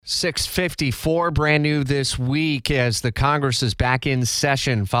6:54, brand new this week as the Congress is back in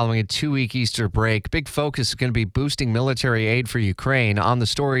session following a 2-week Easter break. Big focus is going to be boosting military aid for Ukraine. On the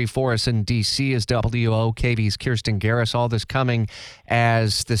story for us in D.C. is WOKV's Kirsten Garris. All this coming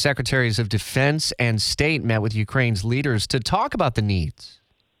as the Secretaries of Defense and State met with Ukraine's leaders to talk about the needs.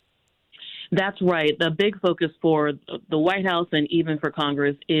 That's right. The big focus for the White House and even for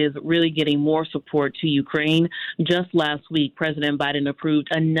Congress is really getting more support to Ukraine. Just last week, President Biden approved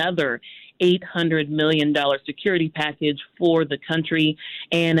another $800 million security package for the country.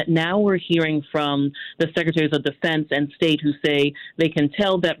 And now we're hearing from the Secretaries of Defense and State who say they can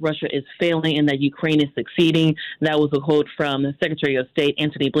tell that Russia is failing and that Ukraine is succeeding. That was a quote from the Secretary of State,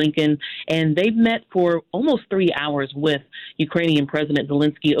 Antony Blinken. And they've met for almost 3 hours with Ukrainian President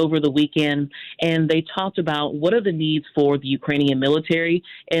Zelensky over the weekend. And they talked about what are the needs for the Ukrainian military.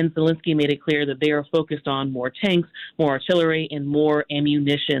 And Zelensky made it clear that they are focused on more tanks, more artillery, and more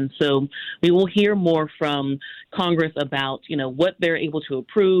ammunition. So we will hear more from Congress about, what they're able to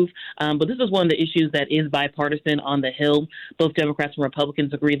approve. But this is one of the issues that is bipartisan on the Hill. Both Democrats and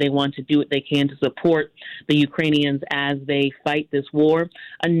Republicans agree they want to do what they can to support the Ukrainians as they fight this war.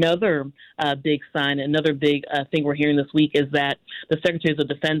 Another big sign, another big thing we're hearing this week is that the Secretaries of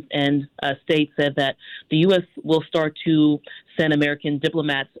Defense and State said that the U.S. will start to send American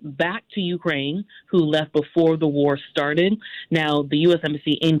diplomats back to Ukraine who left before the war started. Now, the U.S.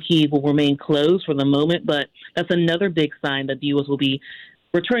 Embassy in Kyiv will remain closed for the moment, but that's another big sign that the U.S. will be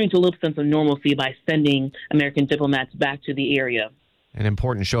returning to a little sense of normalcy by sending American diplomats back to the area. An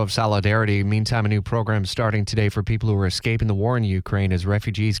important show of solidarity. Meantime, a new program starting today for people who are escaping the war in Ukraine as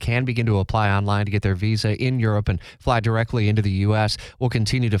refugees can begin to apply online to get their visa in Europe and fly directly into the U.S. We'll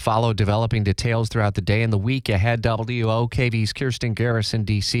continue to follow developing details throughout the day and the week ahead. WOKV's Kirsten Garris in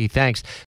D.C. Thanks.